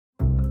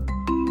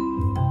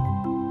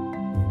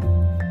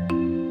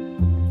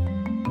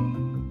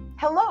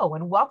Hello,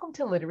 and welcome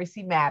to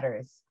Literacy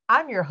Matters.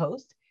 I'm your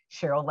host,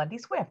 Cheryl Lundy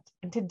Swift,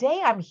 and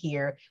today I'm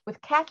here with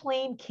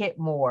Kathleen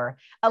Mohr,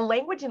 a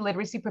language and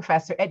literacy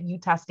professor at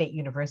Utah State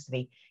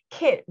University.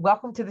 Kit,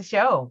 welcome to the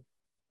show.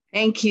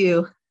 Thank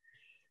you.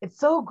 It's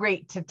so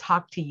great to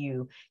talk to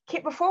you.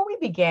 Kit, before we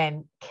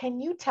begin, can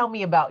you tell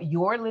me about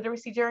your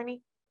literacy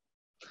journey?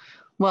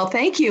 Well,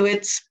 thank you.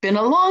 It's been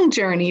a long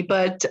journey,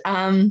 but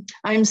I'm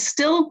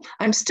still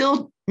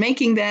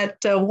making that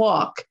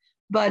walk.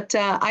 But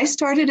I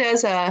started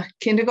as a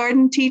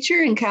kindergarten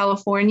teacher in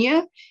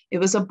California. It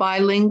was a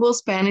bilingual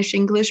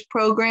Spanish-English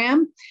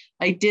program.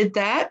 I did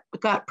that,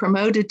 got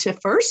promoted to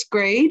first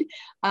grade,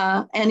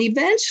 and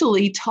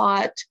eventually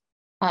taught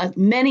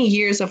many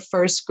years of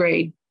first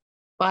grade.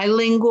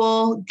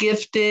 Bilingual,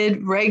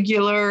 gifted,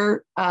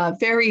 regular,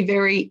 very,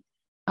 very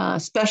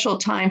special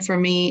time for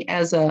me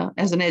as an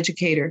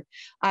educator.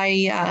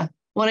 I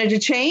wanted to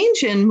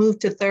change and move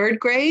to third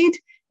grade.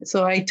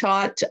 So I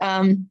taught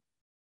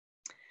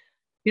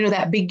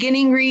that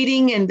beginning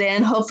reading and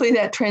then hopefully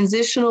that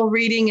transitional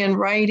reading and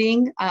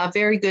writing,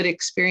 very good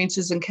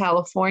experiences in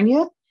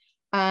California.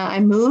 I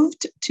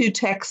moved to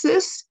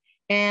Texas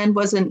and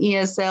was an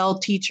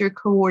ESL teacher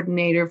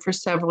coordinator for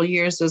several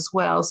years as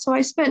well. So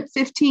I spent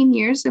 15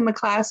 years in the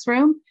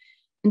classroom.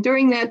 And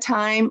during that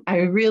time, I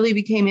really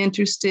became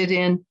interested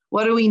in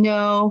what do we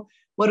know,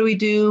 what do we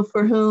do,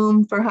 for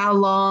whom, for how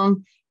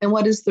long, and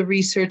what does the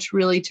research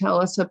really tell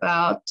us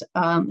about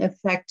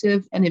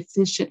effective and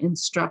efficient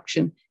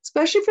instruction,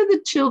 especially for the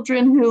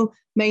children who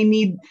may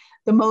need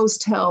the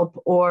most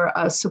help or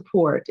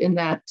support in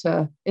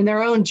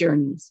their own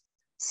journeys.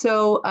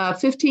 So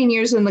 15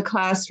 years in the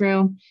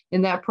classroom.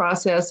 In that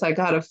process, I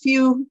got a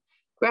few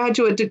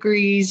graduate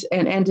degrees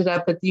and ended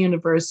up at the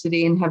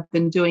university and have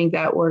been doing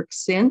that work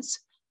since.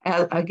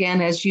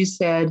 Again, as you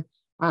said,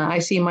 I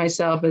see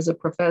myself as a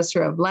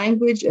professor of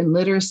language and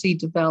literacy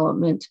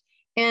development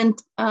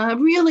and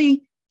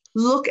really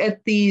look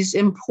at these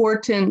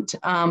important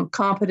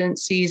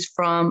competencies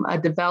from a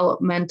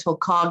developmental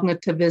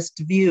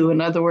cognitivist view.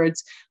 In other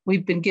words,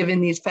 we've been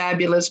given these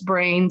fabulous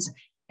brains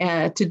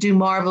to do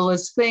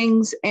marvelous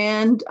things,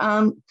 and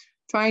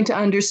trying to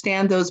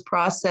understand those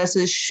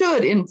processes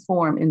should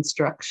inform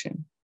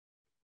instruction.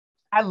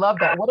 I love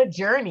that. What a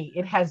journey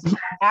it has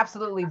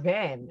absolutely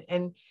been.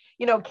 And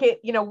Kit,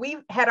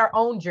 we've had our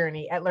own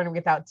journey at Learning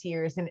Without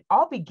Tears, and it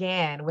all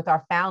began with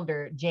our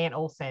founder, Jan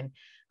Olson,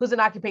 who's an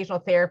occupational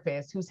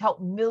therapist who's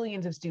helped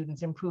millions of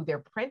students improve their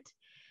print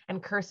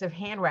and cursive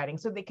handwriting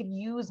so they could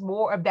use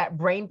more of that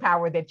brain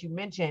power that you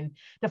mentioned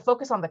to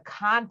focus on the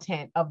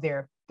content of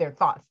their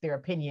thoughts, their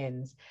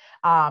opinions,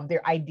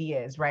 their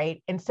ideas,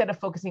 right? Instead of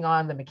focusing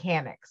on the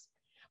mechanics.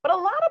 But a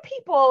lot of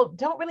people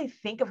don't really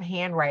think of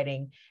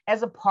handwriting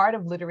as a part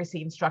of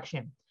literacy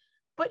instruction.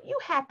 But you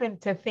happen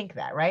to think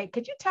that, right?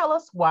 Could you tell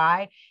us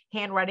why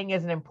handwriting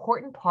is an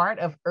important part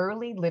of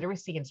early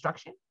literacy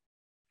instruction?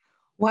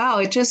 Wow,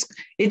 it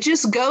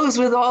just goes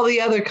with all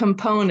the other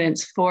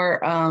components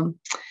for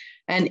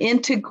an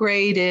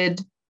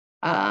integrated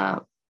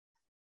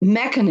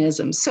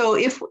mechanism. So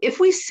if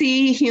we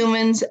see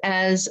humans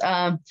as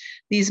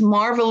these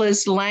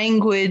marvelous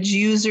language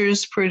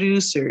users,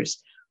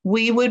 producers,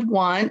 we would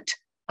want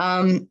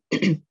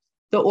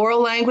the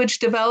oral language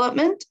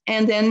development,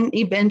 and then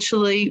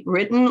eventually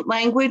written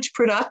language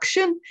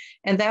production.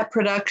 And that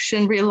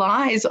production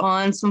relies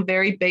on some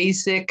very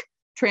basic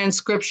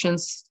transcription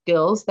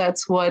skills.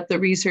 That's what the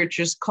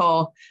researchers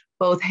call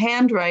both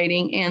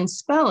handwriting and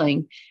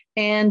spelling.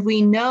 And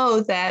we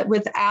know that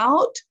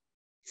without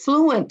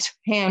fluent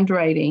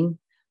handwriting,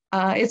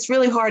 it's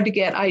really hard to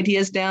get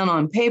ideas down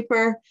on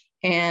paper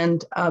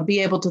and be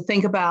able to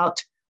think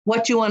about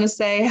what you want to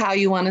say, how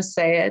you want to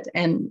say it,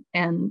 and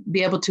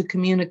be able to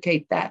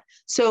communicate that.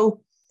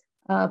 So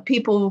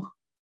people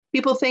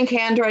think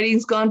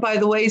handwriting's gone by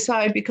the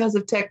wayside because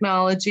of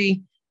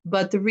technology,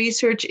 but the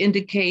research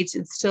indicates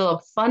it's still a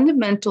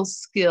fundamental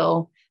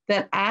skill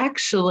that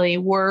actually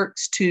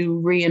works to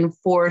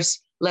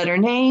reinforce letter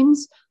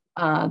names,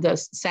 the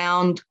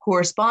sound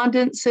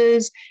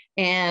correspondences,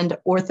 and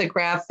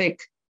orthographic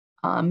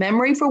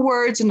memory for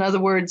words. In other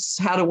words,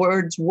 how do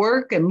words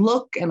work and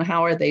look and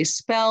how are they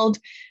spelled?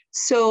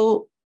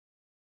 So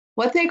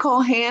what they call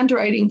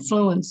handwriting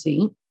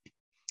fluency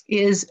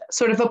is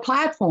sort of a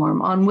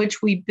platform on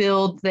which we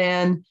build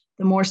then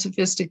the more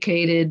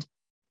sophisticated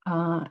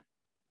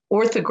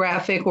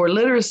orthographic or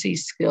literacy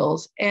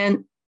skills.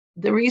 And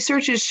the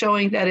research is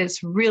showing that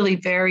it's really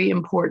very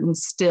important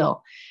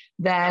still,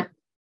 that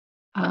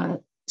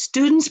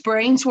students'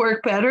 brains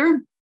work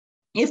better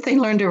if they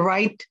learn to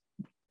write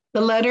the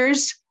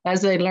letters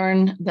as they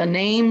learn the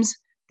names,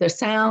 the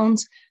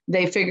sounds.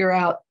 They figure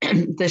out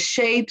the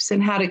shapes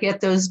and how to get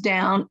those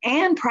down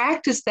and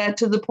practice that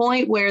to the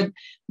point where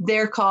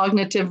their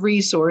cognitive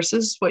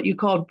resources, what you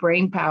call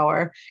brain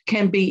power,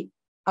 can be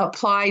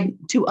applied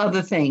to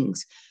other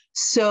things.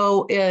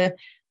 So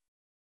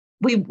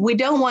we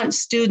don't want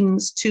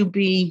students to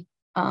be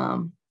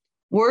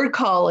word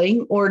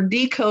calling or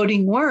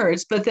decoding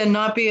words, but then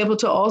not be able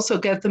to also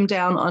get them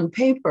down on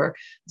paper.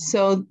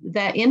 So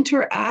that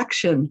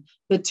interaction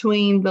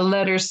between the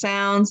letter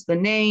sounds, the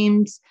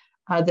names,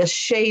 the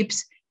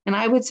shapes, and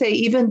I would say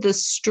even the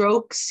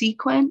stroke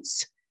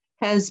sequence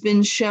has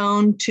been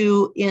shown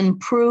to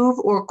improve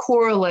or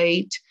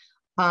correlate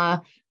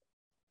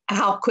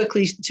how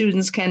quickly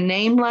students can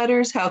name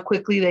letters, how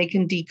quickly they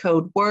can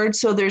decode words.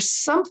 So there's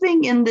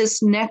something in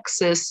this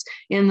nexus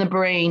in the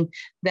brain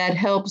that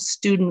helps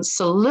students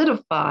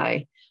solidify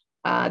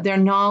their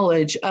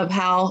knowledge of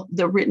how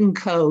the written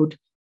code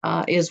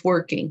is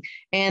working.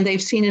 And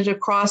they've seen it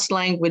across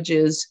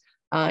languages,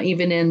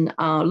 even in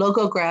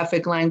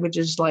logographic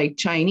languages like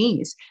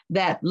Chinese,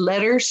 that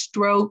letter,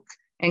 stroke,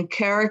 and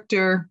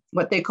character,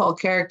 what they call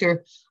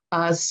character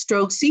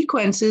stroke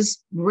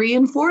sequences,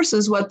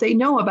 reinforces what they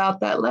know about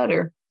that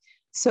letter.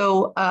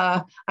 So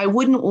I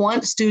wouldn't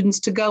want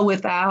students to go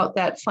without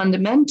that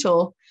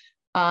fundamental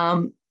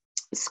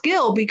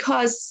skill,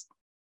 because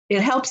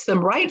it helps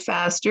them write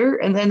faster,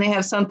 and then they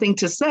have something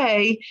to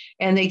say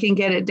and they can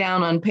get it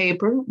down on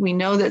paper. We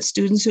know that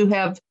students who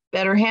have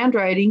better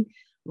handwriting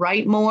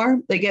write more,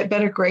 they get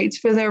better grades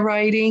for their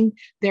writing,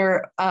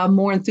 they're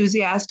more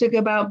enthusiastic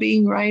about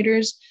being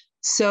writers.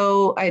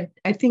 So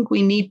I think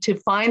we need to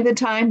find the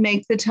time,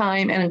 make the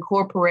time, and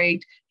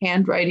incorporate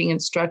handwriting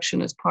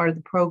instruction as part of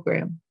the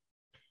program.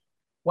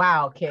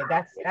 Wow, kid,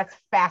 that's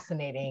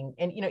fascinating.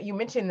 And you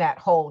mentioned that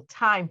whole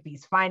time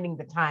piece, finding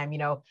the time.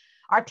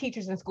 Our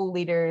teachers and school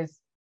leaders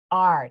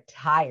are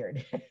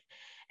tired.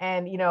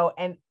 And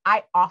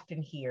I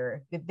often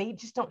hear that they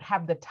just don't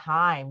have the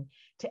time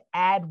to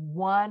add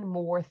one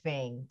more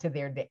thing to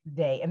their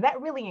day. And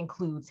that really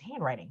includes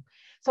handwriting.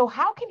 So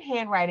how can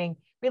handwriting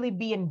really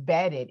be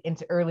embedded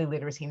into early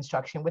literacy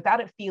instruction without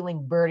it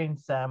feeling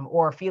burdensome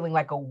or feeling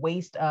like a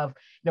waste of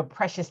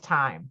precious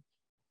time?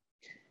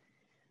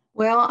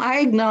 Well, I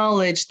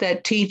acknowledge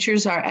that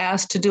teachers are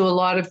asked to do a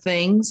lot of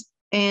things,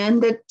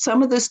 and that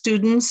some of the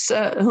students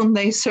whom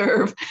they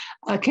serve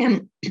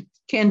can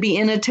be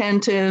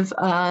inattentive,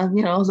 a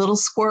little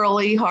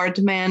squirrely, hard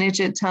to manage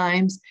at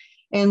times.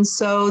 And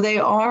so they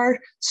are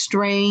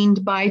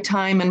strained by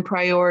time and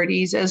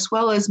priorities, as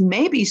well as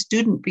maybe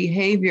student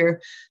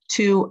behavior,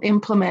 to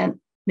implement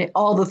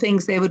all the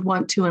things they would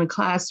want to in a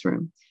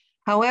classroom.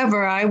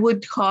 However, I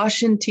would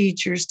caution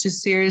teachers to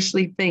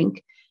seriously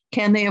think,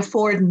 can they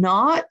afford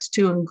not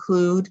to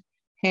include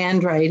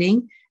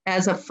handwriting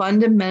as a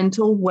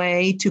fundamental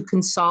way to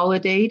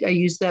consolidate? I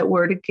use that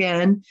word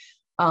again.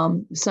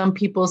 Some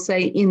people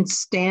say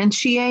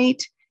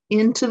instantiate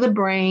into the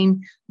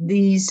brain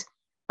these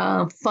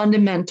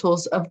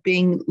fundamentals of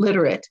being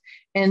literate.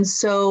 And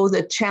so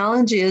the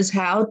challenge is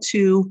how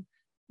to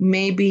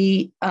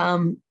maybe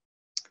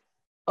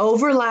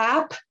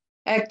overlap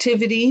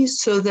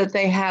activities so that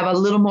they have a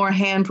little more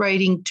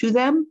handwriting to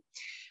them,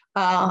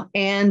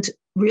 and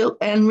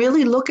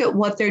really look at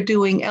what they're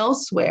doing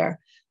elsewhere.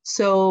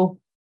 So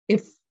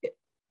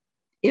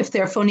if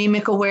their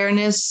phonemic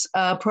awareness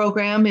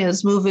program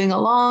is moving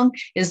along,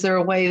 is there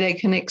a way they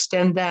can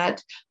extend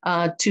that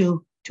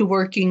to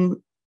working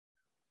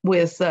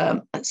with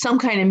some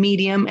kind of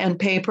medium and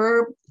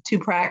paper to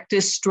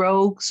practice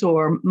strokes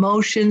or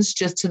motions,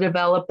 just to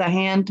develop the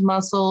hand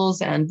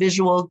muscles and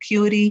visual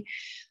acuity?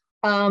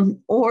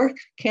 Or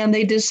can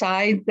they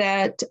decide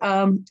that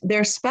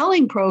their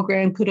spelling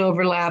program could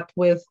overlap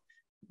with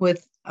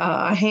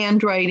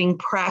handwriting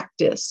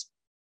practice?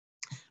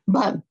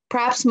 But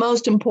perhaps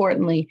most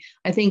importantly,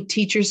 I think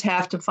teachers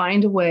have to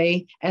find a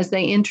way, as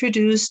they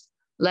introduce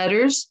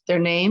letters, their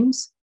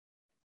names,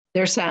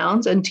 their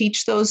sounds, and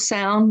teach those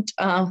sound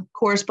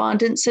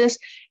correspondences,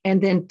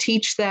 and then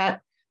teach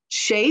that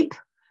shape,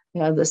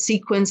 the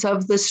sequence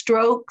of the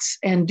strokes,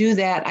 and do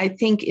that, I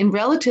think, in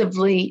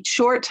relatively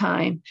short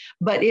time.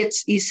 But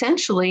it's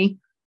essentially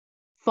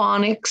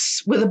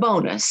phonics with a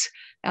bonus,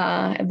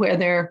 where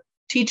they're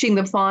teaching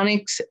the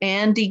phonics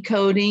and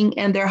decoding,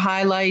 and they're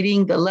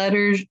highlighting the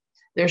letters,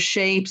 their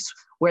shapes,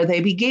 where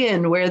they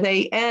begin, where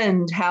they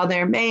end, how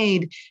they're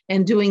made,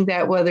 and doing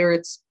that, whether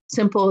it's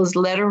simple as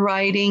letter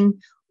writing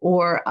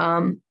or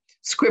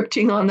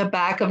scripting on the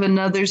back of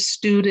another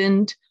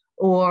student,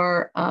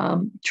 or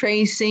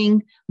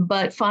tracing,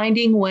 but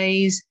finding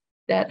ways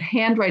that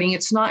handwriting,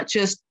 it's not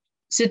just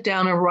sit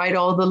down and write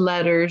all the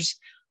letters,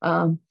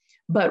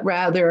 but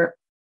rather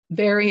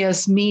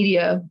various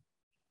media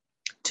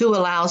to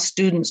allow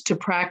students to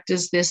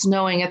practice this,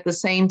 knowing at the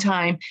same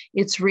time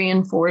it's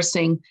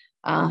reinforcing,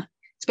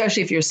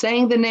 especially if you're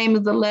saying the name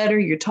of the letter,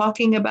 you're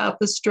talking about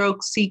the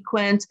stroke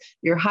sequence,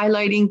 you're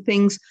highlighting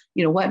things,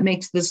 what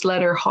makes this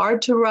letter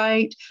hard to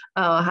write,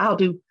 how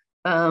do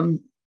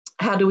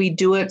we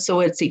do it so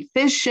it's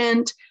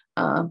efficient,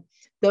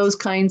 those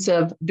kinds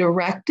of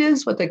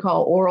directives, what they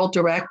call oral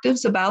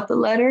directives about the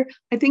letter,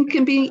 I think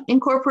can be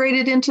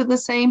incorporated into the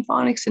same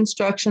phonics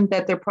instruction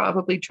that they're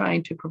probably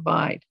trying to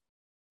provide.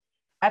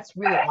 That's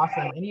really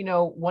awesome. And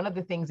one of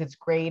the things that's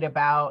great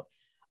about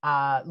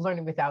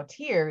Learning Without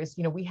Tears,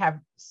 we have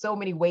so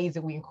many ways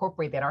that we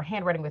incorporate that. Our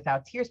Handwriting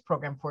Without Tears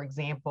program, for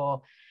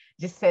example,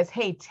 just says,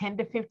 hey, 10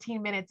 to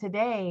 15 minutes a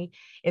day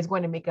is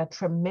going to make a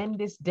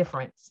tremendous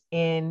difference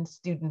in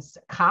students'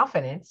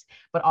 confidence,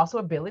 but also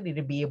ability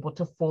to be able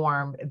to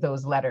form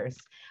those letters,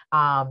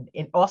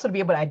 and also to be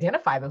able to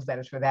identify those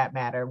letters for that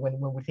matter when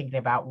we're thinking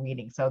about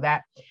reading. So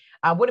that,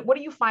 what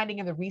are you finding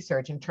in the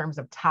research in terms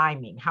of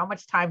timing? How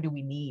much time do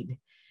we need?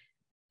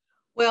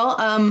 Well,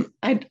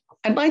 I'd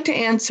like to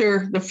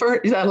answer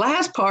the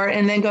last part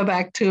and then go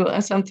back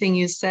to something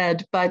you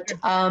said. But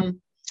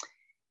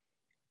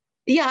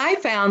yeah, I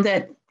found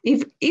that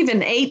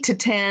even 8 to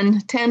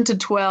 10, 10 to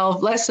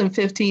 12, less than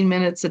 15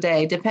 minutes a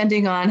day,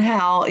 depending on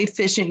how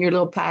efficient your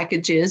little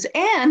package is.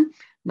 And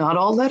not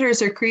all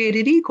letters are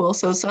created equal.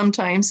 So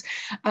sometimes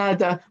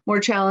the more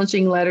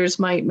challenging letters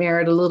might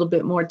merit a little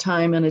bit more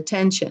time and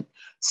attention.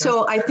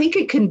 So I think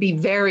it can be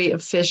very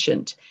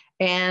efficient,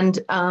 and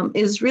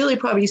is really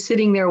probably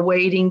sitting there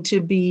waiting to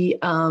be,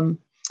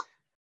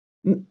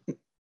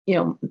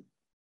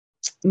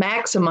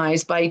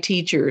 maximized by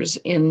teachers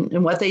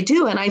in what they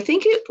do. And I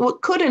think it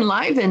could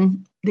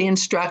enliven the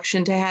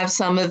instruction to have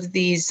some of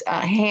these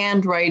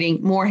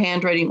more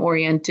handwriting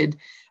oriented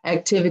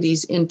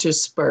activities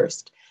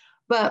interspersed.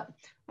 But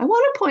I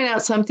want to point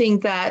out something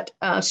that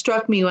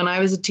struck me when I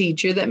was a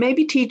teacher that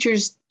maybe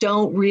teachers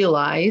don't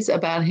realize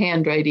about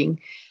handwriting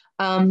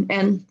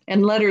and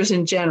letters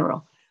in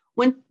general.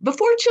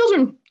 Before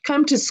children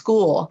come to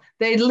school,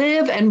 they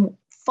live and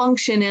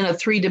function in a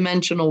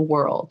three-dimensional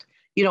world.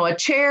 A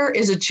chair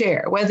is a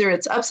chair, whether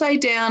it's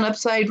upside down,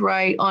 upside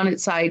right, on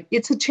its side,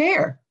 it's a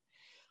chair.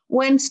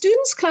 When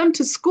students come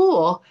to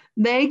school,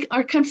 they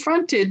are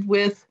confronted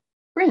with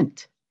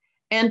print,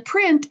 and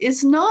print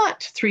is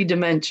not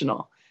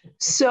three-dimensional.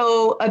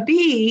 So a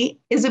B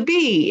is a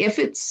B. If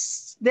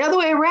it's the other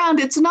way around,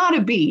 it's not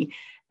a B.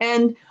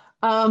 And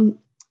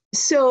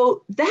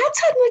so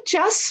that's an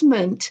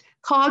adjustment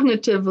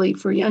cognitively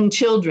for young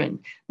children,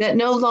 that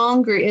no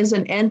longer is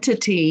an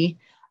entity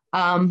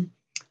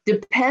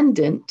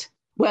dependent.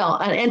 Well,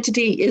 an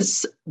entity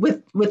is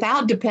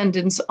without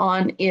dependence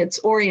on its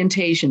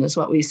orientation, is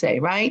what we say,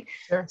 right?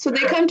 Sure. So they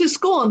come to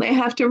school and they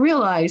have to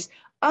realize,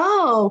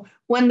 oh,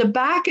 when the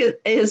back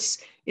is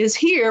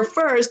here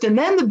first and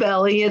then the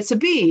belly, it's a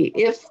B.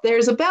 If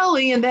there's a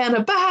belly and then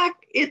a back,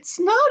 it's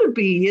not a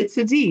B, it's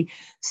a D.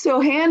 So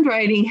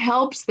handwriting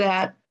helps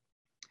that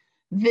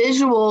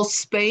visual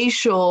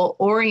spatial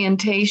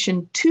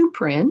orientation to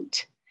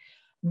print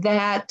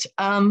that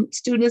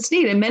students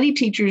need. And many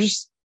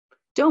teachers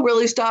don't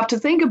really stop to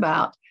think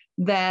about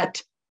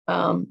that.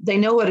 They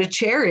know what a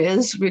chair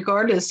is,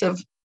 regardless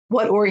of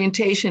what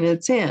orientation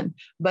it's in,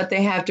 but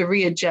they have to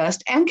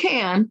readjust and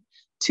can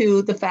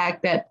to the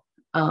fact that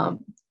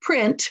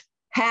print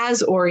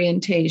has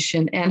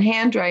orientation, and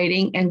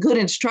handwriting and good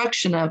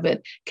instruction of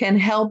it can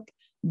help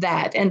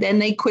that. And then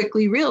they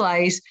quickly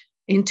realize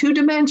in 2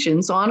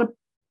 dimensions on a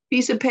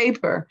piece of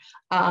paper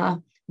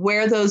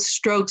where those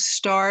strokes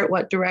start,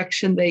 what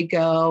direction they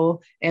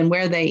go, and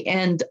where they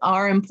end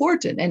are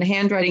important. And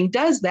handwriting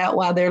does that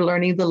while they're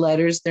learning the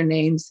letters, their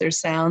names, their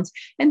sounds,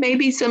 and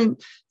maybe some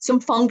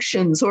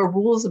functions or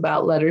rules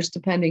about letters,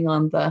 depending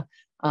on the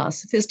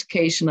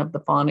sophistication of the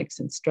phonics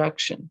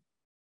instruction.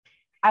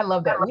 I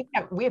love that.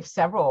 We have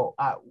several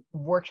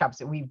workshops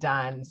that we've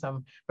done,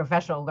 some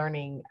professional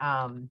learning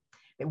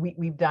that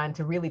we've done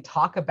to really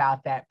talk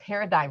about that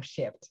paradigm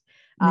shift.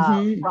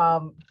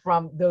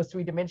 From those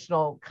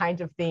three-dimensional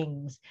kinds of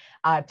things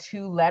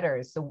to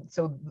letters.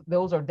 So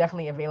those are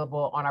definitely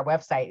available on our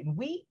website. And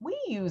we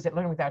use at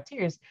Learning Without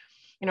Tears,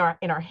 in our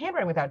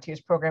Handwriting Without Tears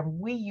program,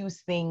 we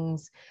use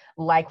things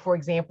like, for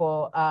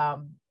example,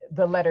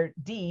 the letter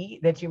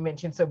D that you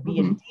mentioned. So B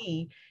and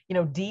D,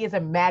 D is a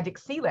magic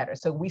C letter.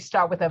 So we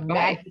start with a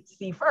magic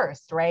C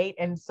first, right?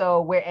 And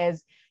so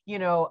whereas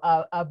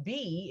a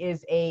B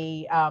is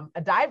a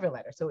diver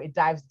letter. So it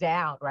dives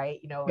down, right?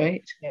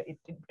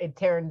 It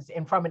turns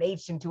from an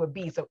H into a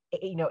B. So,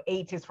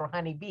 H is for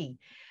honeybee.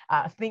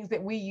 Things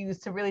that we use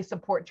to really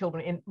support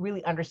children in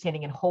really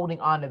understanding and holding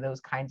on to those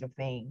kinds of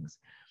things.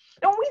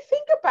 And when we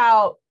think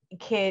about,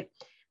 Kit,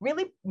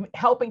 really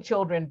helping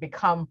children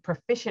become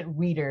proficient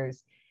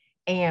readers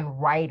and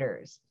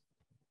writers,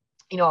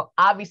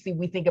 obviously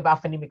we think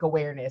about phonemic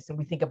awareness and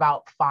we think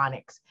about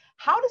phonics.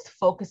 How does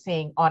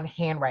focusing on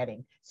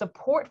handwriting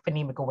support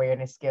phonemic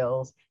awareness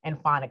skills and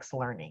phonics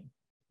learning?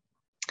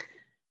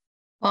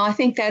 Well, I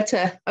think that's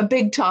a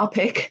big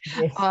topic.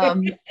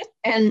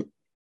 And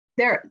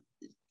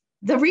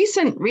the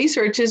recent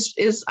research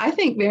is, I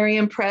think, very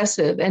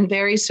impressive and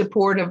very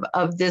supportive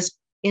of this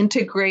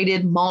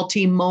integrated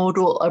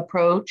multimodal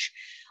approach.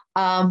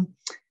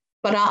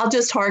 But I'll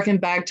just harken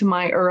back to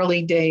my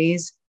early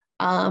days.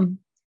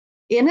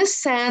 In a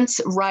sense,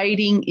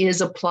 writing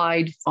is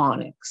applied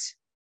phonics.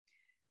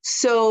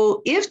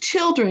 So if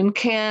children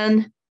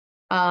can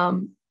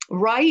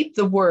write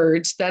the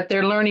words that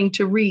they're learning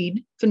to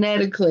read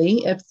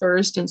phonetically at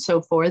first and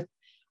so forth,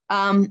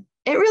 it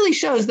really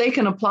shows they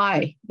can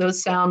apply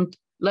those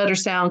letter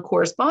sound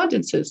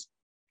correspondences.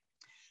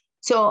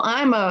 So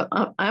I'm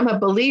a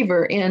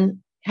believer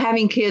in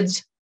having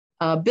kids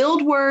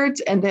build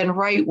words and then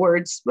write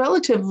words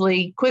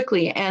relatively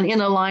quickly and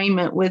in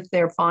alignment with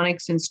their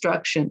phonics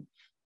instruction.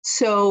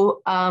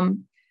 So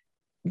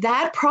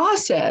that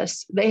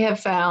process, they have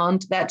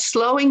found that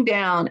slowing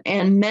down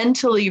and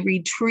mentally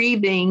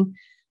retrieving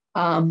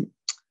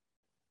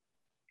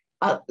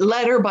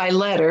letter by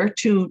letter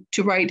to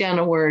write down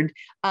a word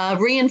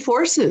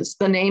reinforces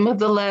the name of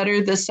the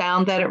letter, the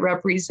sound that it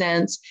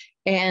represents,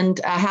 and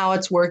how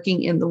it's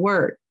working in the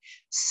word.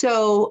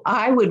 So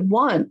I would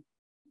want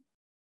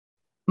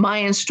my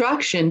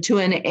instruction to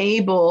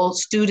enable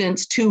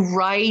students to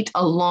write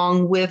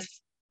along with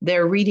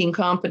their reading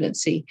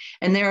competency.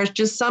 And there are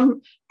just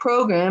some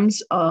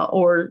programs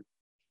or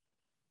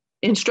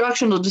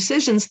instructional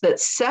decisions that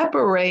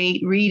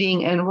separate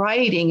reading and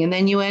writing. And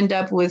then you end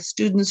up with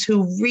students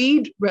who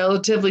read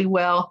relatively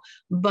well,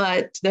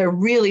 but they're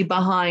really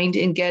behind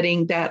in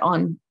getting that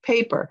on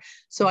paper.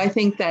 So I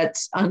think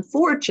that's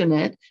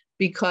unfortunate,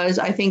 because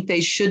I think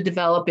they should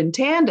develop in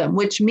tandem,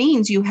 which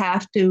means you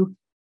have to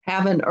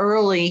have an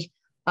early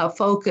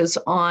focus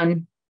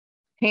on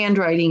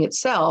handwriting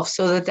itself,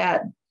 so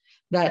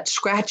that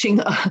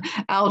scratching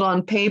out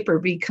on paper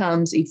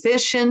becomes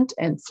efficient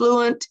and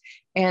fluent.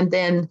 And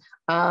then,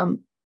 and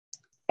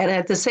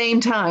at the same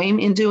time,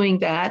 in doing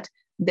that,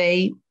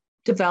 they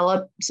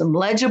develop some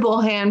legible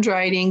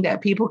handwriting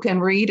that people can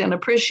read and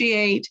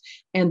appreciate,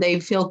 and they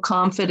feel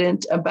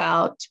confident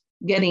about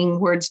getting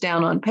words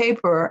down on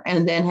paper,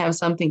 and then have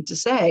something to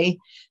say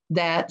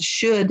that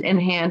should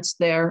enhance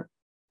their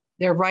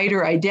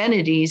writer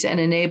identities and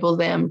enable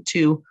them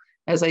to,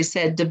 as I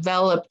said,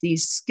 develop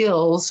these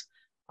skills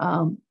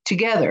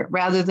together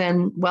rather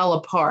than well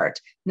apart.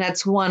 And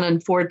that's one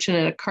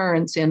unfortunate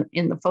occurrence in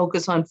the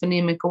focus on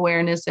phonemic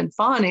awareness and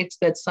phonics,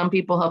 that some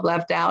people have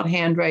left out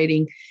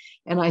handwriting,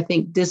 and I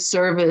think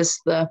disservice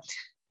the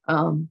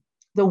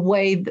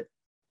way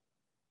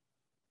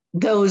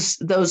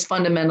those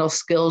fundamental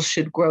skills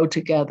should grow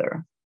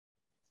together.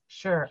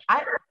 Sure.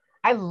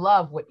 I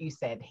love what you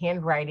said.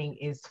 Handwriting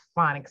is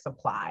phonics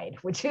applied,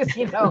 which is,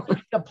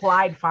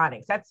 applied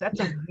phonics.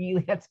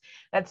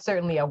 That's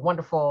certainly a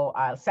wonderful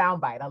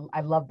soundbite.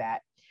 I love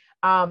that.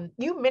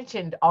 You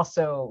mentioned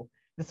also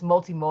this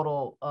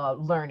multimodal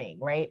learning,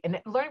 right? And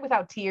learning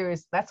without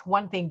tears, that's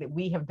one thing that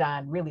we have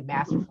done really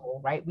masterful,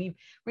 right? We've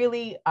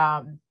really,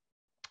 I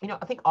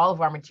think all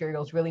of our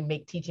materials really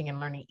make teaching and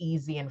learning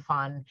easy and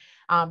fun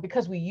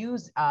because we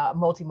use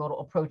multimodal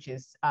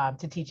approaches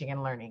to teaching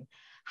and learning.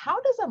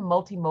 How does a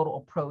multimodal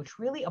approach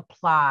really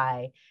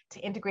apply to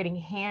integrating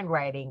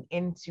handwriting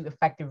into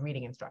effective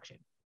reading instruction?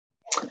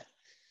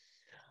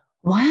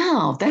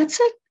 Wow, that's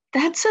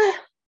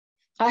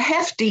a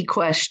hefty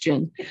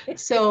question.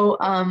 So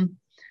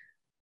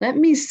let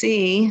me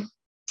see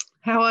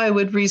how I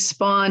would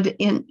respond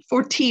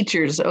for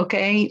teachers,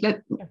 okay?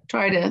 Let's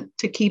try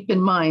to keep in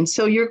mind.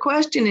 So your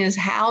question is,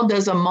 how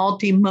does a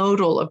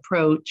multimodal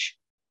approach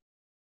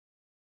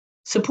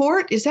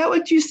support? Is that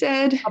what you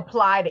said?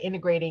 Apply to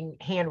integrating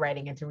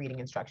handwriting into reading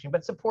instruction,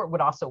 but support would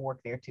also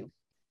work there too.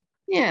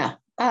 Yeah.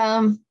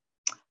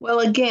 Well,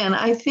 again,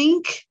 I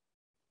think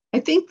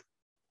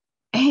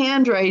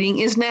handwriting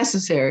is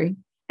necessary,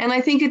 and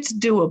I think it's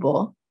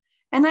doable.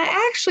 And I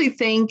actually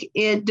think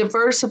it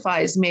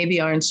diversifies maybe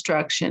our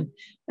instruction.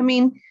 I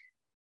mean,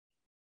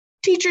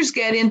 teachers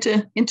get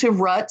into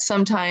ruts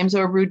sometimes,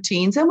 or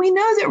routines, and we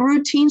know that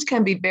routines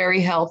can be very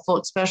helpful,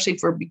 especially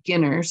for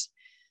beginners.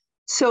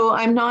 So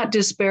I'm not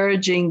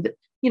disparaging,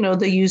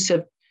 the use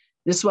of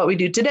this is what we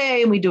do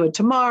today, and we do it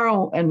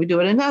tomorrow, and we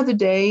do it another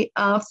day.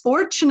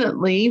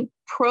 Fortunately,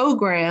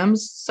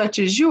 programs such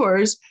as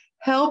yours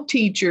help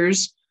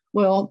teachers,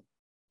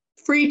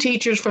 free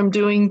teachers from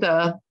doing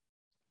the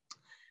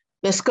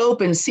scope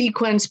and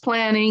sequence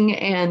planning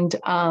and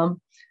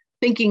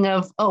thinking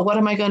of, what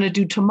am I going to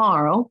do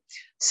tomorrow?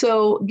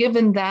 So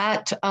given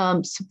that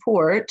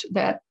support,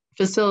 that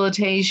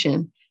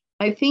facilitation,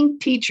 I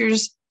think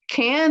teachers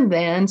can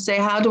then say,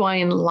 how do I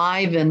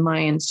enliven my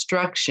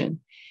instruction?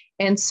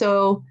 And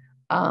so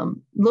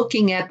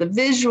looking at the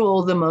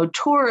visual, the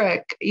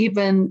motoric,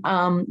 even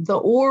the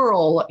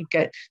oral,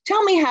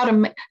 tell me how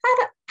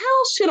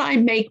should I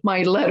make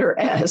my letter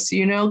S,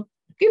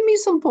 give me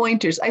some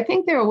pointers. I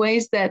think there are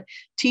ways that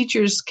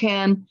teachers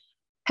can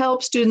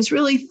help students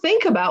really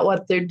think about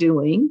what they're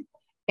doing.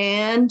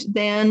 And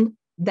then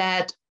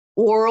that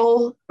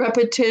oral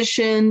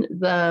repetition,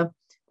 the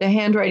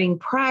handwriting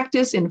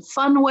practice in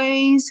fun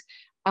ways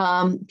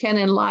can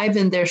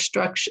enliven their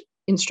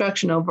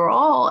instruction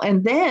overall.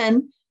 And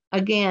then,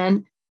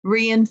 again,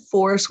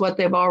 reinforce what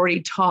they've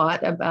already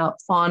taught about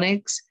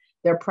phonics.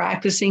 They're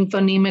practicing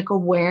phonemic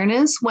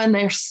awareness when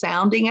they're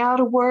sounding out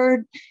a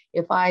word.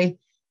 If I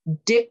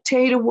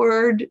dictate a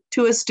word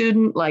to a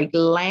student like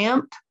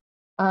lamp,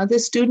 the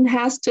student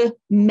has to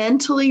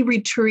mentally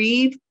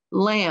retrieve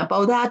lamp.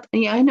 Oh,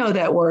 I know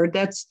that word.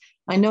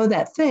 I know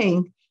that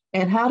thing.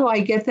 And how do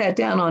I get that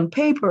down on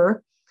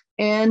paper?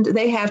 And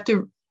they have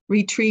to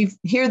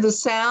hear the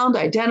sound,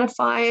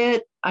 identify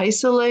it,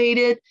 isolate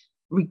it,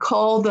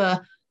 recall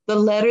the the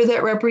letter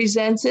that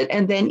represents it,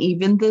 and then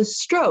even the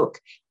stroke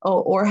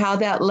or how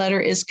that letter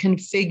is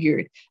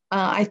configured.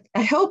 I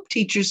hope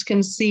teachers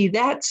can see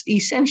that's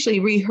essentially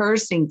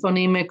rehearsing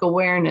phonemic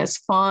awareness,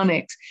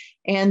 phonics,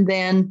 and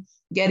then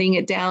getting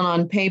it down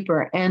on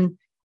paper. And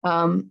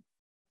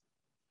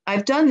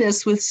I've done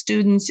this with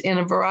students in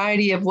a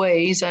variety of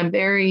ways. I'm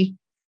very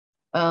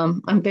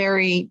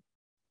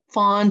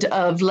fond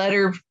of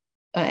letter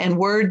and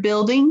word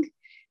building,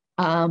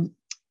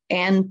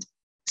 and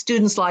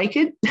students like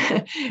it.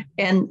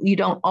 And you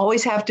don't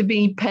always have to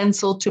be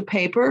pencil to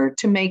paper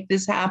to make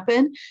this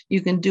happen.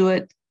 You can do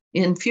it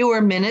in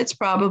fewer minutes,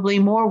 probably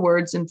more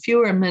words in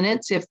fewer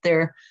minutes if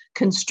they're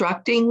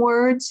constructing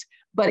words,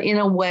 but in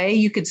a way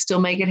you could still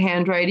make it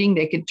handwriting.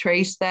 They could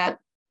trace that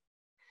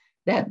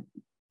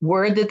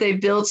word that they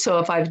built. So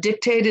if I've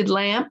dictated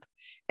lamp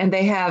and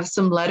they have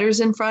some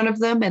letters in front of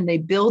them and they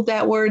build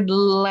that word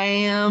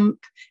lamp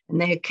and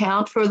they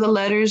account for the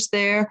letters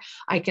there,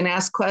 I can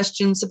ask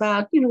questions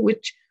about,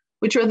 which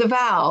are the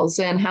vowels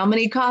and how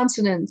many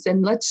consonants,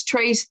 and let's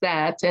trace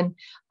that. And,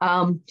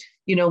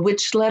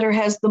 which letter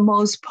has the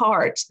most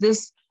parts.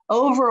 This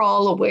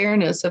overall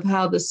awareness of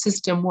how the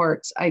system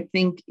works, I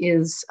think,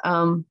 is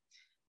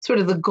sort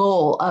of the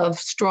goal of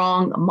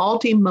strong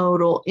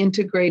multimodal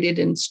integrated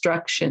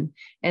instruction.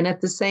 And at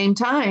the same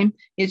time,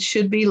 it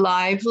should be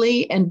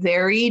lively and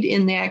varied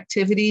in the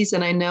activities.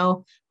 And I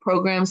know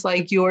programs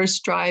like yours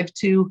strive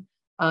to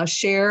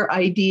share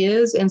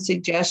ideas and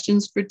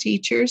suggestions for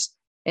teachers.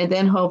 And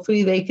then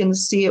hopefully they can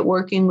see it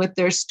working with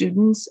their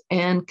students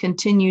and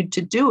continue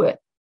to do it.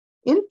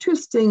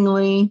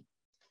 Interestingly,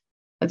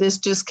 this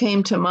just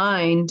came to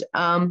mind,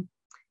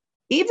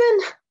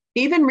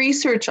 even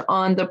research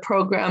on the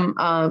program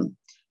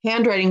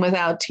Handwriting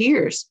Without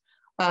Tears.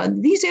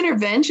 These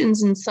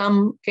interventions in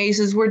some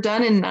cases were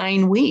done in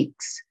 9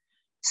 weeks.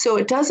 So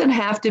it doesn't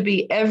have to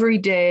be every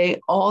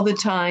day, all the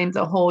time,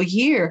 the whole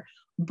year,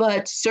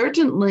 but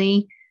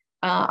certainly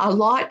a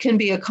lot can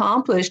be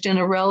accomplished in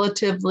a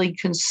relatively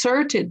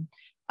concerted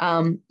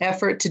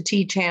effort to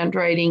teach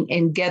handwriting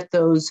and get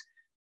those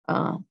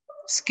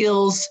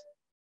skills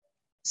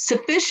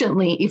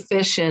sufficiently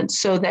efficient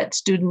so that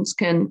students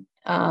can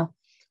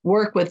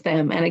work with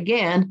them. And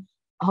again,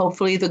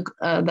 hopefully the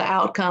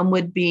outcome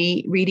would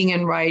be reading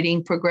and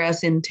writing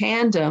progress in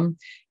tandem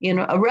in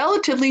a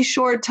relatively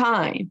short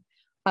time.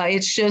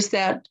 It's just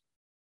that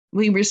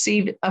we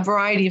receive a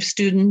variety of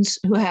students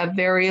who have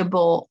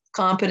variable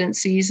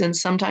competencies, and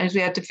sometimes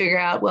we have to figure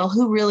out, well,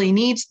 who really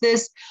needs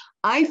this?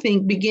 I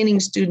think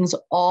beginning students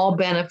all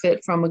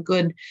benefit from a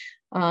good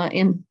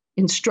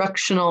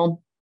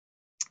instructional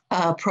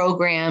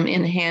program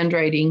in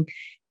handwriting,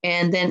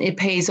 and then it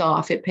pays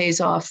off. It pays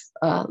off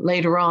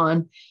later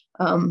on.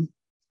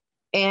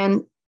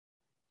 And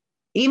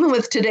even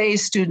with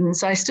today's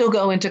students, I still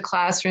go into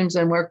classrooms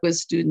and work with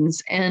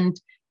students, and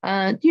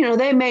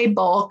they may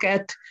balk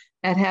at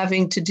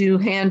having to do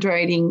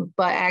handwriting,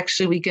 but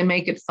actually we can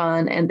make it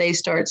fun, and they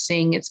start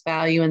seeing its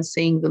value and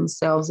seeing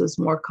themselves as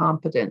more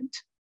competent.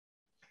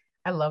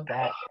 I love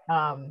that.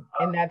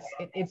 And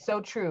it's so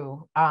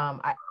true.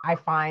 I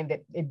find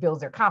that it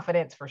builds their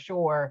confidence for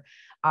sure.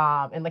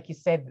 And like you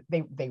said,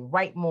 they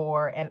write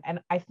more. And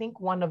I think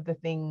one of the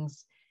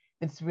things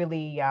that's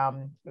really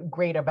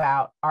great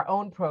about our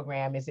own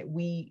program is that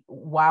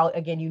while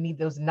again, you need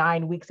those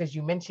 9 weeks, as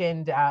you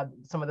mentioned,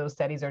 some of those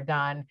studies are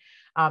done.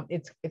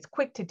 It's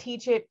quick to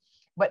teach it,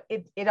 but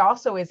it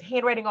also is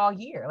handwriting all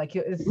year. Like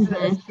this is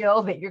a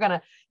skill that you're going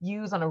to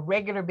use on a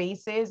regular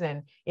basis.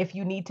 And if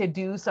you need to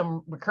do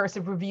some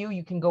recursive review,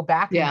 you can go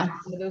back and do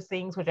some of those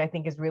things, which I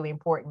think is really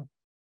important.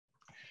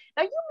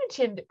 Now, you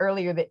mentioned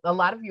earlier that a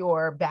lot of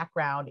your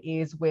background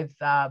is with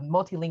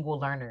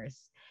multilingual learners.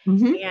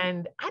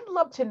 And I'd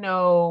love to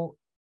know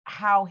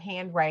how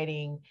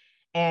handwriting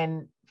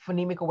and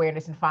phonemic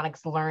awareness and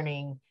phonics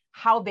learning,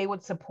 how they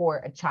would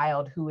support a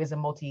child who is a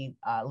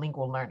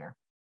multilingual learner.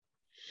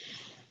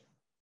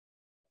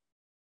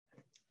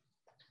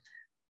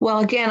 Well,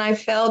 again, I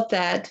felt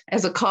that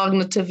as a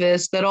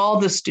cognitivist, that all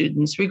the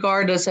students,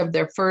 regardless of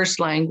their first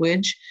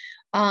language,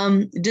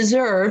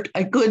 deserved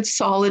a good,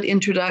 solid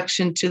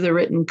introduction to the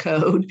written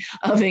code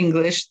of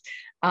English.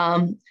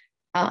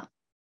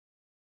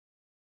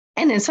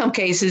 And in some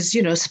cases,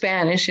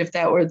 Spanish, if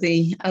that were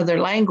the other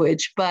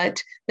language,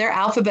 but they're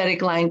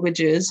alphabetic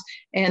languages,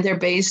 and they're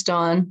based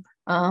on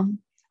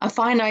a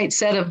finite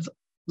set of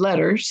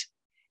letters.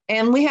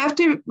 And we have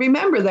to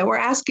remember that we're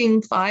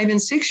asking 5- and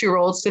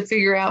 6-year-olds to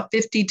figure out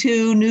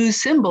 52 new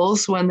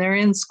symbols when they're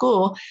in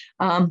school.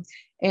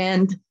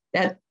 And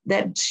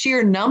that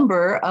sheer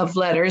number of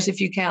letters,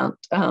 if you count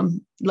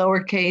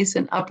lowercase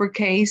and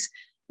uppercase,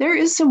 there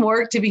is some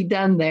work to be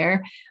done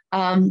there.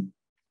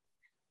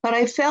 But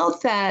I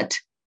felt that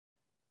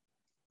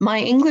my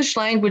English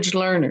language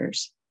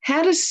learners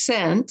had a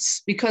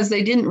sense, because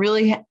they didn't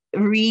really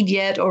read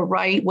yet or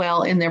write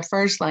well in their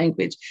first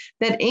language,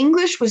 that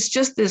English was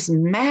just this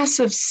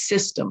massive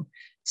system,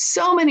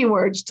 so many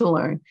words to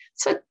learn.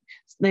 So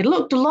they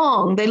looked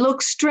long, they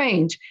looked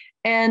strange,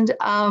 and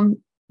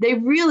they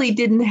really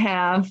didn't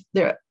have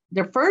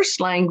their first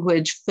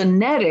language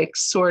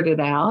phonetics sorted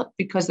out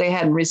because they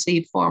hadn't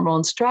received formal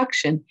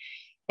instruction.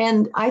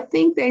 And I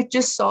think they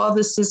just saw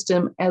the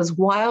system as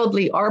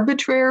wildly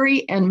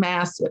arbitrary and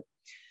massive.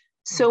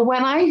 So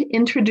when I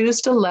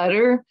introduced a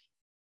letter,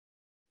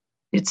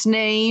 its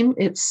name,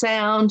 its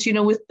sound,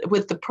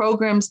 with the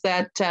programs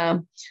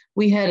that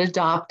we had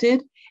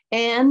adopted,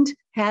 and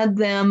had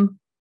them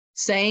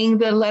saying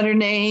the letter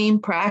name,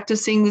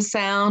 practicing the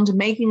sound,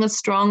 making a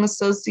strong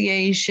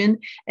association,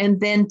 and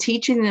then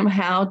teaching them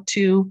how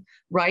to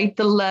write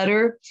the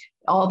letter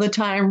all the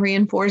time,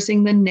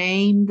 reinforcing the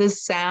name, the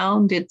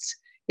sound, its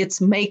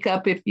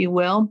makeup, if you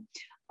will.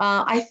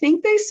 I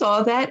think they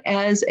saw that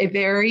as a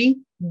very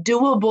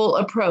doable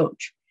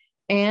approach.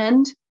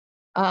 And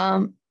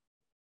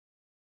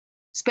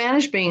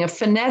Spanish being a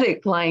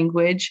phonetic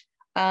language,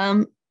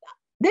 they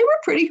were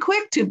pretty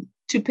quick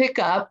to pick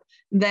up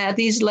that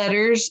these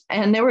letters,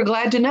 and they were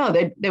glad to know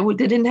that they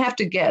didn't have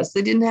to guess.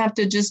 They didn't have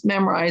to just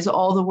memorize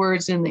all the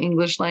words in the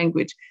English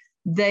language.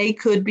 They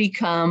could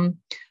become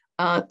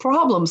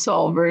problem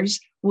solvers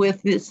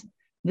with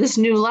this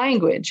new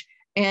language.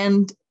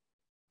 And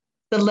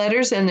the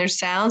letters and their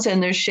sounds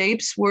and their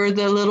shapes were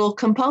the little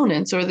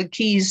components or the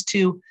keys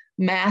to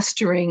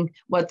mastering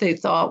what they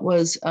thought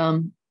was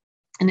an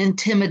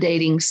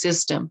intimidating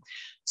system.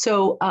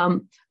 So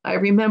I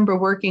remember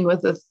working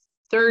with a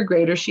third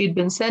grader. She had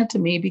been sent to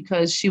me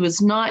because she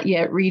was not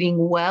yet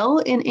reading well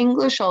in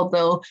English,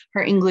 although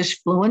her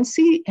English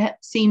fluency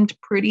seemed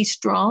pretty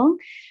strong.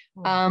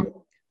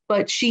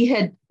 But she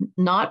had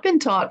not been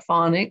taught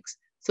phonics,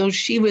 so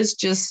she was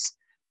just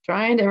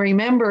trying to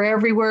remember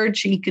every word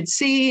she could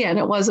see, and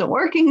it wasn't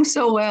working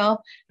so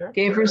well. Sure.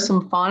 Gave her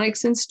some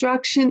phonics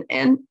instruction,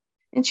 and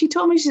she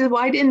told me, she said,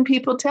 "Why didn't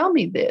people tell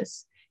me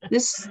this?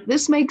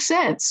 This makes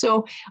sense."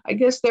 So I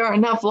guess there are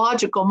enough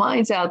logical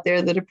minds out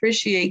there that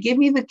appreciate, give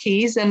me the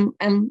keys and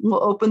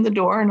we'll open the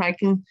door and I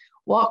can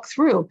walk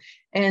through.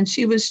 And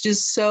she was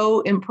just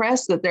so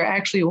impressed that there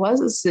actually was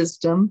a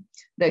system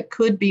that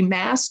could be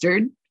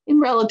mastered in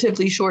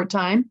relatively short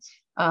time,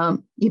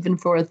 even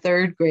for a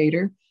third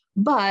grader.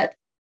 But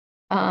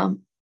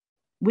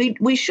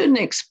we shouldn't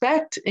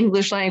expect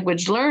English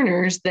language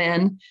learners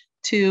then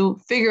to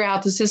figure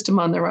out the system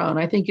on their own.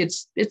 I think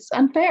it's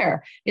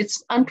unfair.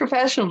 It's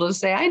unprofessional to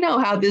say, I know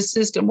how this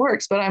system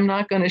works, but I'm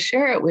not going to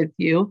share it with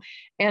you.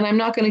 And I'm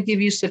not going to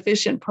give you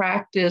sufficient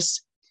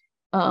practice,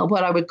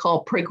 what I would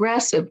call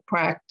progressive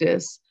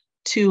practice,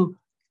 to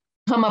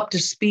come up to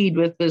speed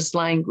with this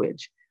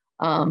language.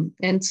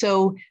 And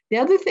so the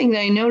other thing that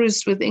I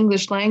noticed with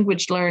English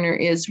language learner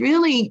is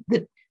really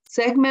the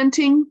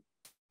segmenting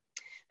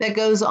that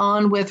goes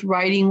on with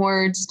writing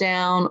words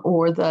down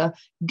or the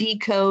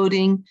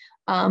decoding,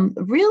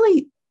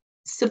 really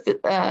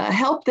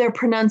help their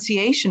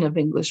pronunciation of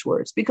English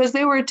words because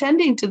they were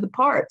attending to the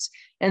parts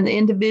and the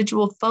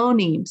individual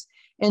phonemes.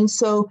 And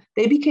so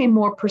they became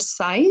more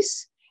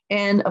precise.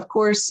 And of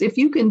course, if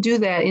you can do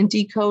that in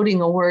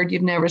decoding a word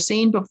you've never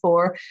seen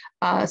before,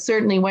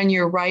 certainly when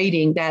you're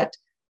writing, that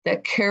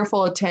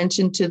careful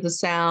attention to the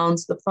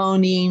sounds, the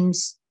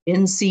phonemes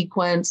in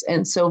sequence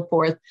and so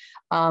forth,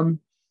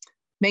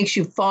 makes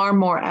you far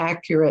more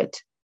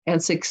accurate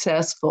and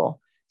successful.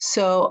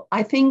 So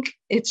I think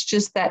it's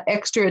just that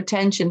extra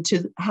attention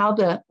to how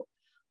the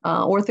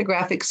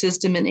orthographic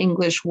system in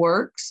English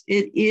works.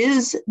 It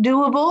is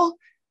doable.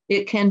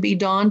 It can be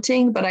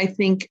daunting, but I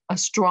think a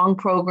strong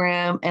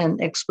program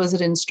and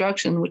explicit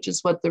instruction, which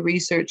is what the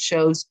research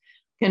shows,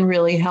 can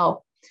really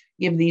help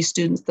give these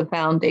students the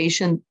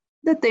foundation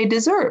that they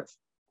deserve.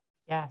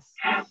 Yes.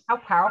 How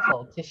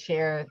powerful to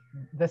share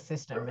the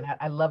system. And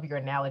I love your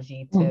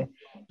analogy to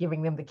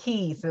giving them the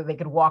keys so that they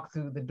could walk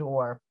through the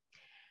door.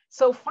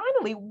 So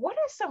finally, what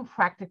are some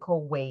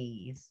practical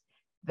ways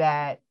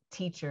that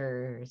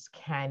teachers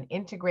can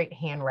integrate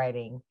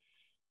handwriting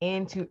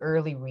into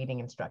early reading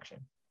instruction?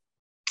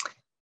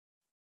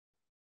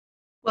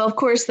 Well, of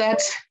course,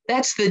 that's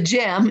the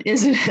gem,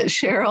 isn't it,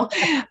 Cheryl?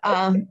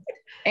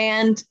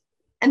 And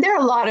there are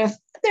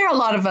a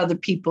lot of other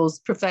people's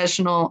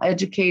professional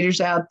educators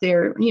out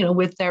there,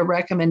 with their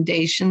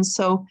recommendations.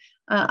 So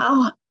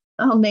I'll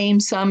name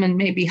some and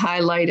maybe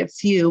highlight a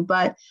few.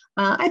 But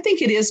I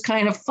think it is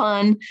kind of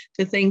fun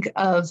to think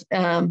of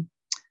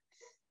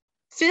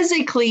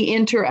physically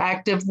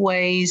interactive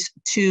ways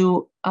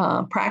to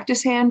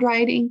practice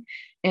handwriting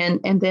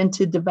and then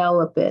to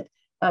develop it.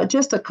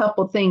 Just a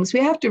couple things. We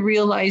have to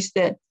realize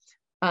that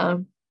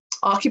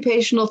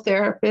occupational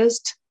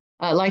therapists,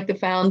 like the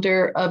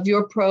founder of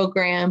your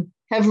program,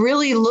 have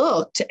really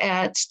looked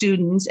at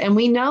students. And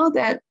we know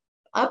that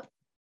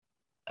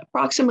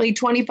approximately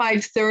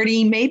 25,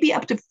 30, maybe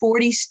up to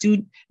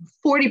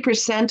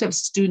 40% of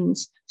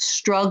students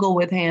struggle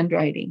with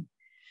handwriting.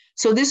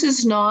 So this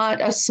is not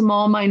a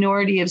small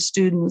minority of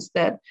students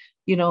that,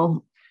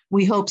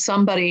 we hope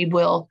somebody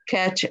will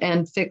catch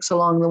and fix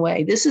along the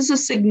way. This is a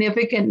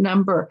significant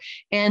number.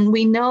 And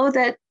we know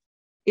that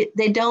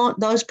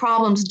those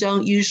problems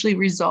don't usually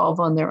resolve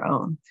on their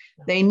own.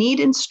 They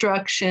need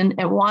instruction,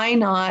 and why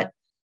not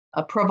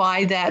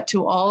provide that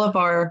to all of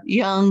our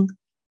young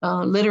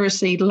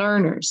literacy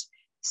learners.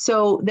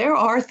 So there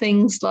are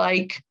things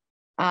like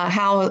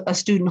how a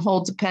student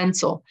holds a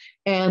pencil,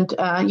 and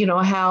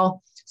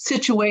how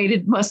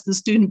situated must the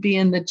student be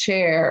in the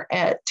chair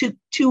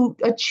to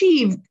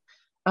achieve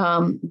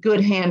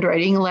good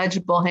handwriting,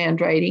 legible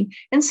handwriting.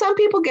 And some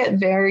people get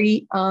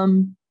very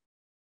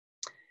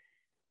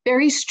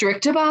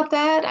strict about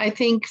that. I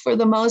think for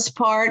the most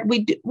part,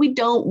 we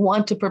don't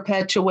want to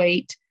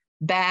perpetuate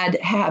bad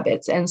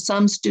habits. And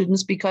some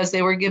students, because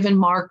they were given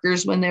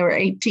markers when they were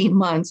 18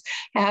 months,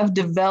 have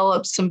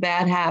developed some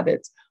bad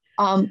habits.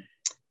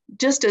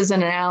 Just as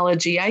an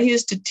analogy, I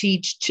used to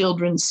teach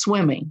children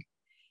swimming.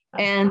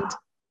 And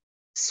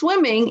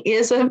swimming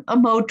is a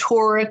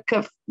motoric,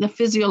 the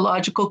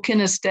physiological,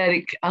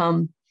 kinesthetic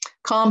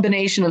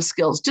combination of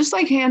skills, just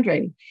like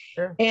handwriting.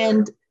 Sure.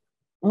 And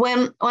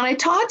when I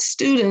taught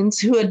students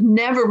who had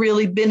never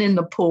really been in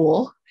the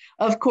pool,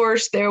 of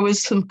course, there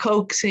was some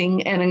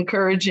coaxing and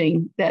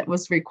encouraging that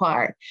was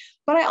required.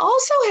 But I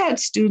also had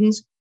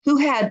students who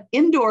had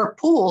indoor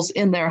pools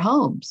in their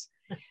homes.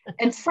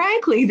 And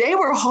frankly, they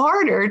were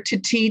harder to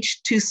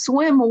teach to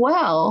swim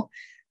well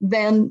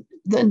than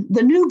the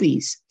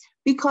newbies,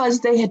 because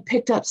they had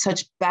picked up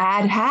such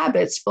bad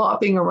habits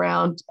flopping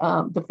around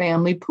the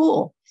family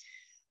pool.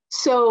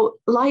 So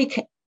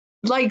like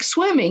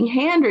swimming,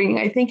 handwriting,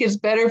 I think is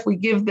better if we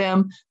give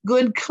them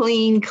good,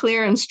 clean,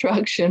 clear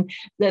instruction,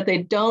 that they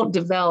don't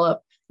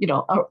develop,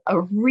 a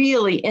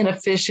really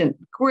inefficient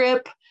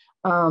grip,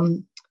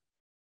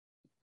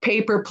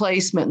 paper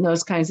placement, and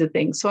those kinds of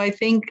things. So I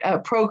think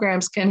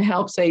programs can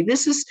help say,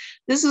 this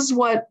is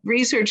what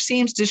research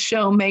seems to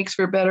show makes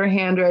for better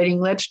handwriting.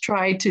 Let's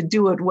try to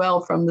do it well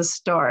from the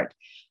start.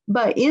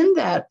 But in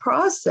that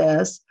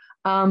process,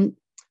 there are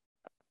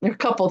a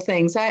couple of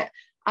things.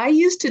 I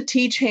used to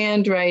teach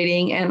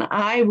handwriting, and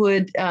I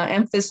would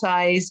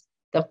emphasize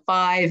the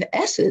 5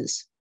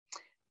 S's.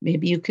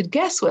 Maybe you could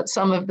guess what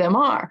some of them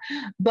are.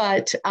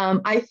 But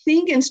I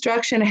think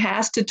instruction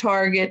has to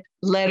target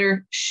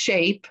letter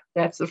shape.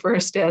 That's the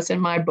first S in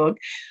my book.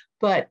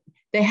 But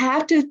they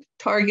have to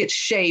target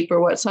shape, or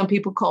what some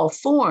people call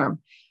form,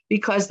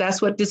 because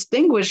that's what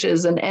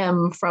distinguishes an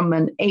M from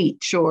an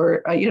H,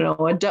 or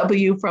a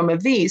W from a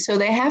V. So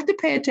they have to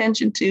pay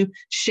attention to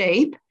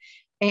shape.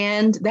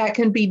 And that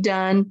can be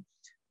done,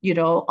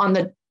 on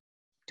the,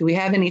 do we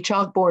have any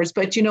chalkboards?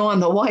 But, on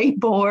the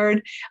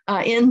whiteboard,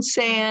 in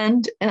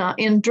sand,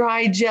 in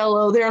dry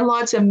Jello. There are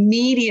lots of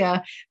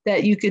media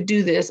that you could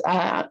do this.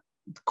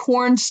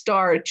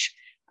 Cornstarch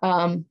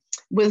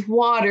with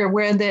water,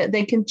 where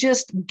they can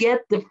just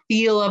get the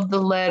feel of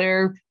the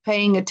letter,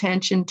 paying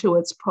attention to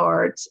its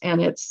parts and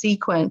its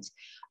sequence.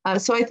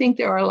 So I think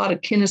there are a lot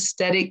of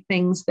kinesthetic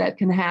things that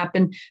can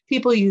happen.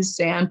 People use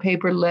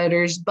sandpaper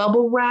letters,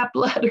 bubble wrap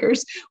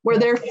letters, where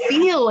they're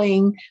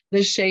feeling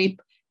the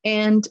shape.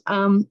 And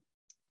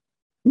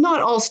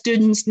not all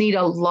students need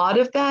a lot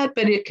of that,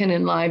 but it can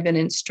enliven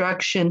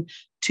instruction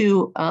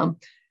to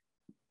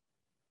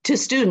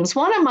students.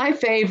 One of my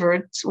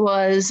favorites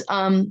was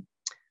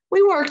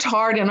we worked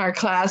hard in our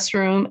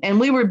classroom, and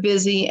we were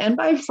busy. And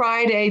by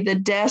Friday, the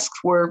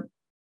desks were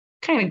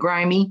kind of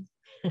grimy.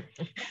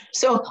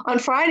 So on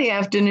Friday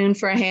afternoon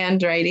for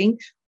handwriting,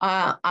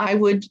 I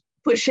would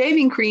put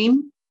shaving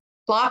cream,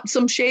 plop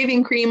some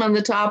shaving cream on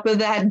the top of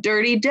that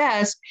dirty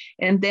desk,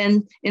 and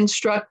then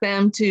instruct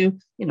them to,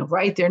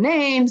 write their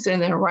names,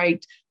 and then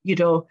write,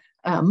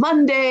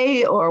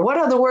 Monday, or what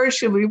other words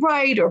should we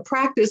write, or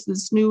practice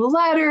this new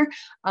letter.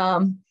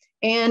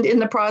 And in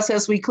the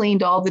process, we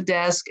cleaned all the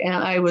desk, and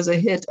I was a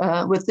hit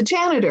with the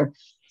janitor.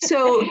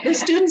 So the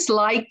students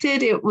liked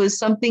it. It was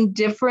something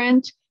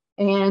different.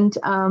 And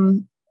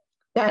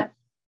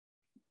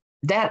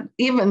that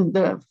even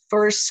the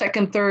first,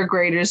 second, third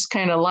graders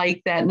kind of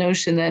like that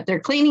notion that they're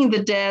cleaning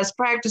the desk,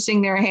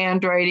 practicing their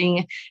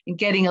handwriting, and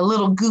getting a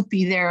little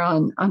goopy there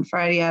on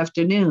Friday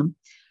afternoon.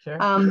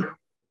 Sure.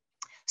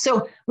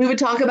 So we would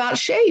talk about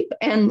shape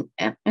and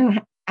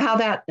how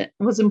that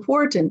was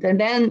important. And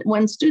then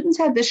when students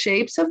had the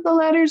shapes of the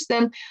letters,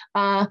 then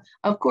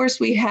of course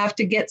we have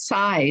to get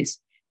size.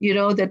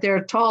 That there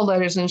are tall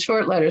letters and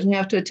short letters, and we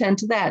have to attend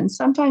to that. And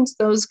sometimes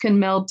those can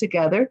meld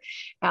together.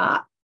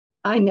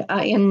 In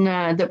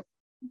the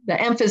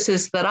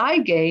emphasis that I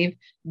gave,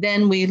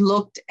 then we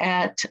looked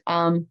at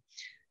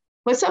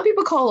what some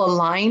people call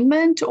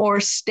alignment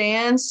or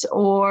stance,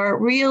 or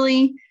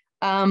really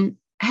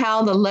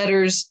how the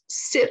letters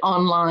sit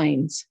on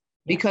lines,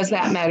 because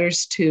that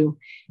matters too.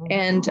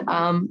 And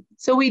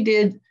so we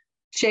did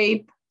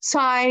shape,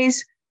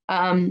 size,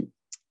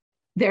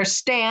 their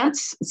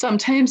stance,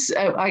 sometimes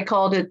I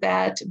called it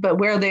that, but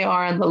where they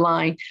are on the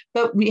line.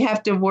 But we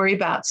have to worry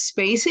about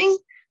spacing,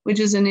 which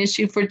is an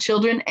issue for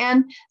children.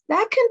 And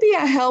that can be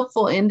a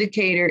helpful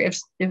indicator if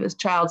a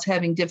child's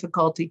having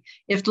difficulty.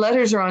 If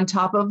letters are on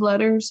top of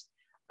letters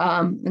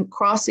and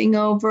crossing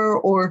over,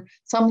 or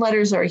some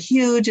letters are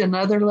huge and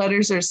other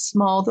letters are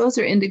small, those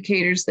are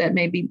indicators that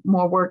maybe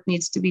more work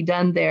needs to be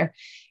done there.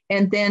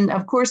 And then,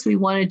 of course, we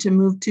wanted to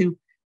move to,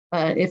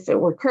 if it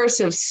were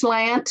cursive,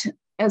 slant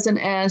as an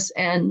S,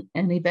 and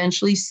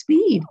eventually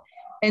speed.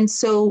 And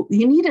so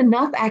you need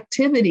enough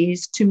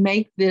activities to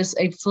make this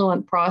a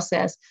fluent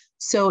process.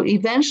 So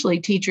eventually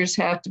teachers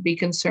have to be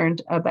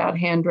concerned about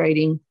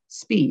handwriting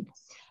speed.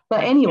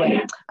 But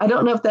anyway, I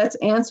don't know if that's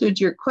answered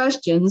your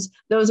questions.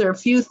 Those are a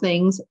few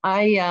things.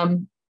 As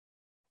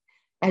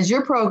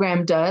your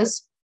program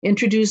does,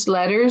 introduce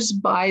letters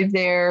by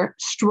their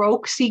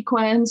stroke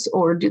sequence,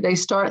 or do they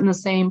start in the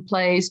same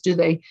place? Do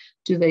they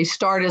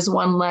start as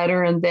one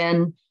letter and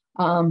then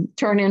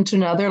turn into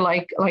another,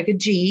 like a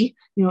G?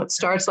 It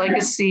starts like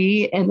a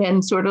C and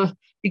then sort of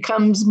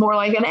becomes more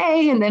like an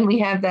A, and then we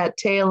have that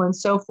tail and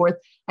so forth.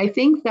 I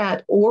think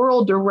that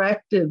oral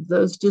directive,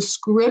 those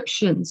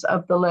descriptions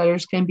of the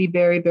letters, can be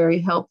very, very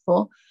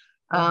helpful.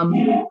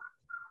 And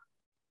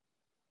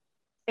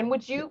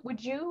would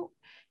you,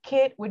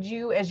 Kit,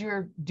 as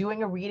you're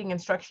doing a reading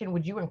instruction,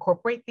 would you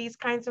incorporate these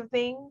kinds of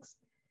things?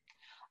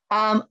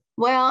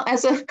 Well,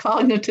 as a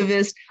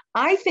cognitivist,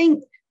 I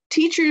think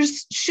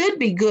teachers should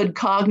be good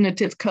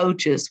cognitive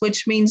coaches,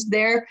 which means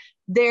they're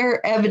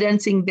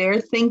evidencing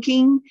their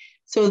thinking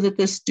so that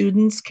the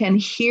students can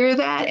hear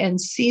that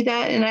and see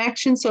that in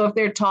action. So if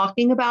they're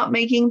talking about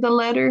making the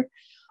letter,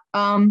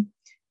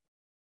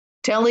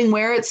 telling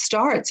where it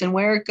starts and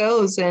where it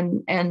goes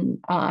and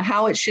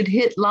how it should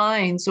hit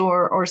lines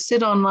or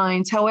sit on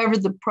lines, however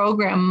the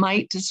program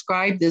might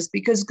describe this,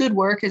 because good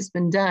work has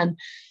been done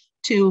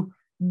to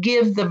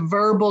give the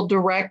verbal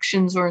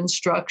directions or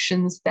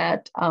instructions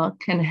that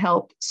can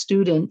help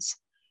students.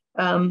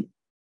 I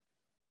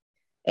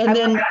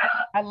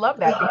love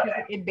that because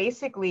it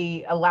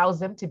basically allows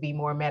them to be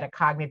more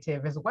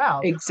metacognitive as well.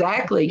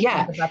 Exactly.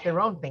 Yeah. About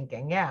their own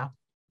thinking. Yeah.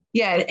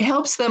 Yeah. It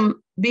helps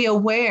them be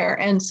aware.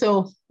 And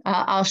so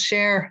I'll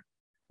share,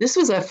 this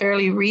was a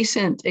fairly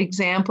recent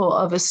example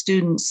of a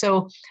student.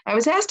 So I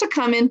was asked to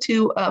come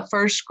into a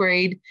first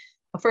grade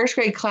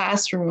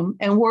classroom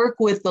and work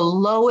with the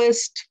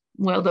lowest,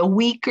 the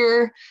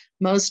weaker,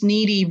 most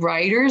needy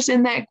writers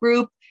in that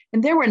group.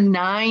 And there were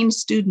 9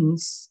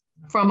 students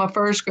from a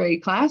first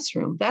grade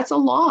classroom. That's a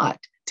lot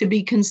to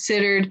be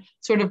considered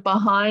sort of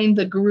behind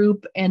the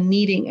group and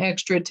needing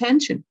extra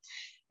attention.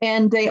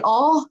 And they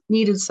all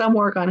needed some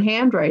work on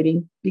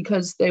handwriting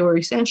because they were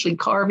essentially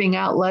carving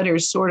out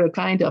letters sort of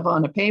kind of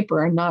on a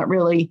paper and not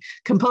really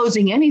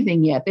composing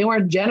anything yet. They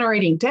weren't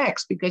generating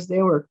text because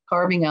they were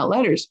carving out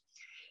letters.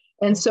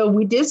 And so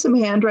we did some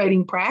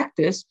handwriting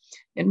practice.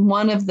 And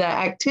one of the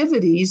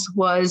activities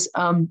was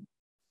not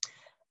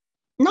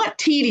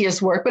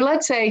tedious work, but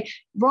let's say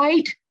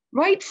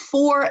write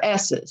 4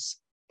 S's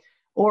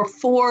or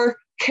 4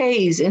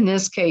 K's in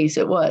this case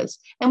it was.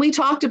 And we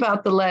talked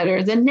about the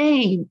letter, the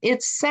name,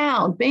 its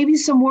sound, maybe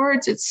some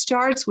words it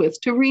starts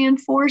with to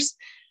reinforce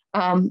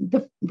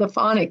the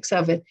phonics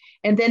of it.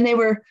 And then they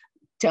were,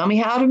 tell me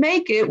how to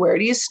make it, where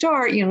do you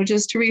start,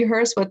 just to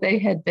rehearse what they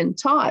had been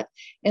taught.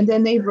 And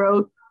then they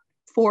wrote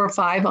 4 or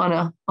 5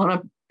 on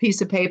a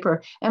piece of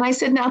paper. And I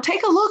said, now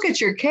take a look at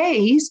your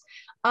K's.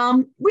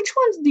 Which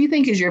ones do you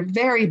think is your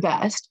very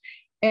best?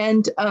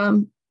 And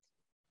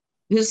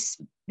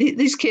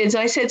these kids,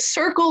 I said,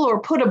 circle or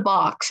put a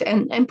box.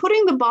 And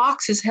putting the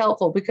box is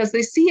helpful because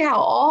they see how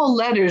all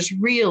letters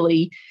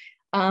really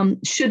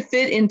should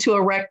fit into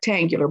a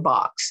rectangular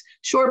box.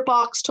 Short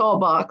box, tall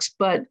box,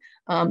 but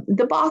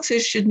the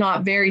boxes should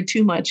not vary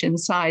too much in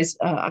size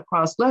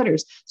across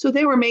letters. So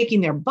they were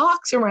making their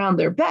box around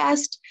their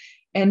best.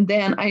 And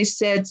then I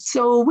said,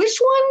 so which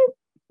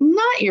one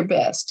not your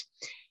best?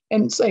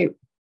 And say,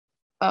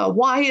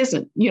 why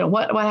isn't,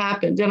 what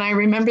happened? And I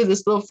remember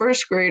this little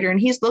first grader and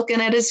he's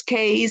looking at his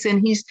K's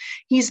and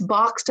he's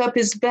boxed up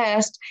his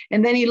best.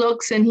 And then he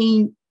looks and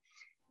he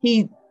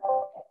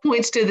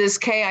points to this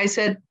K. I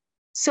said,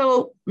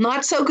 so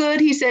not so good?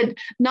 He said,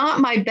 not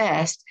my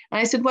best. And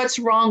I said, what's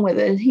wrong with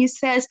it? He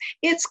says,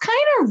 it's kind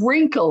of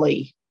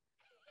wrinkly.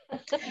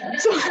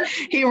 So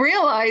he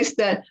realized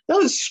that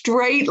those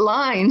straight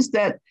lines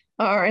that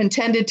are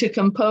intended to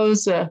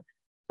compose a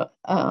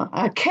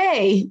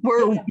K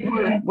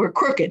were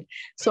crooked.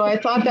 So I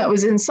thought that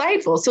was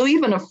insightful. So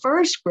even a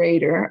first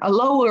grader, a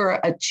lower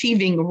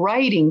achieving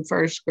writing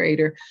first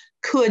grader,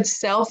 could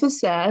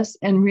self-assess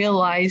and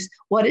realize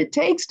what it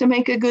takes to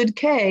make a good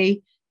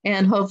K,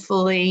 and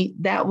hopefully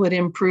that would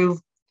improve.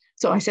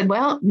 So I said,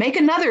 well, make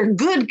another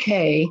good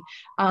K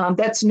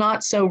that's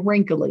not so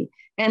wrinkly.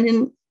 And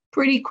in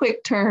pretty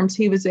quick terms,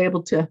 he was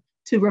able to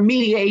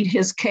remediate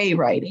his K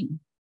writing.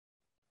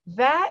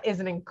 That is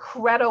an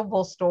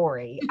incredible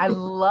story. I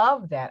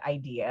love that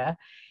idea.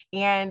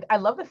 And I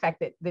love the fact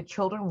that the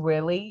children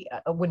really,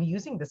 when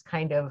using this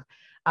kind of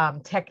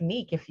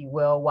technique, if you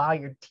will, while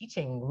you're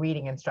teaching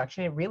reading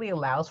instruction, it really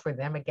allows for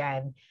them,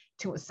 again,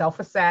 to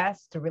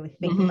self-assess, to really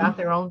think about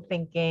their own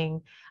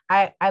thinking.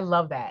 I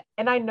love that.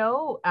 And I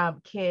know,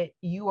 Kit,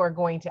 you are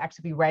going to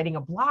actually be writing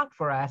a blog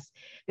for us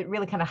that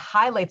really kind of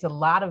highlights a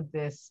lot of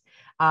this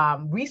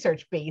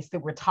research base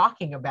that we're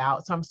talking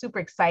about. So I'm super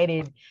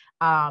excited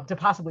to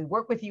possibly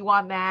work with you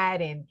on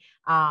that and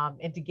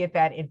to get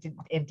that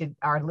into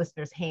our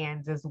listeners'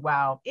 hands as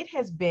well. It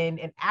has been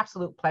an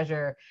absolute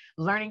pleasure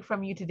learning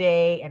from you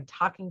today and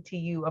talking to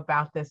you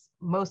about this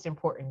most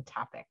important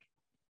topic.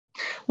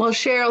 Well,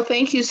 Cheryl,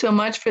 thank you so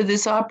much for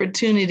this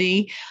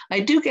opportunity. I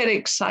do get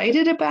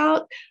excited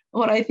about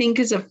what I think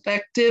is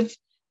effective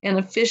and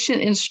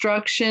efficient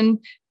instruction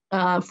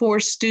for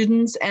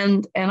students,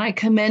 and I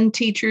commend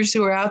teachers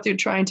who are out there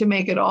trying to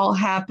make it all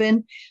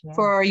happen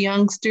for our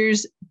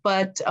youngsters,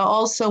 but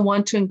also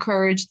want to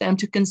encourage them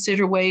to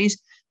consider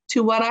ways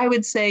to, what I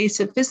would say,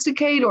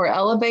 sophisticate or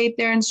elevate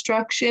their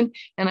instruction.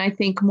 And I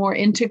think more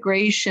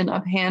integration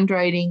of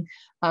handwriting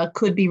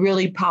could be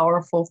really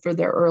powerful for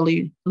their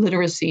early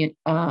literacy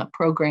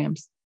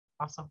programs.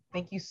 Awesome.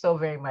 Thank you so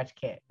very much,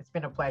 Kit. It's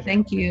been a pleasure.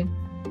 Thank you.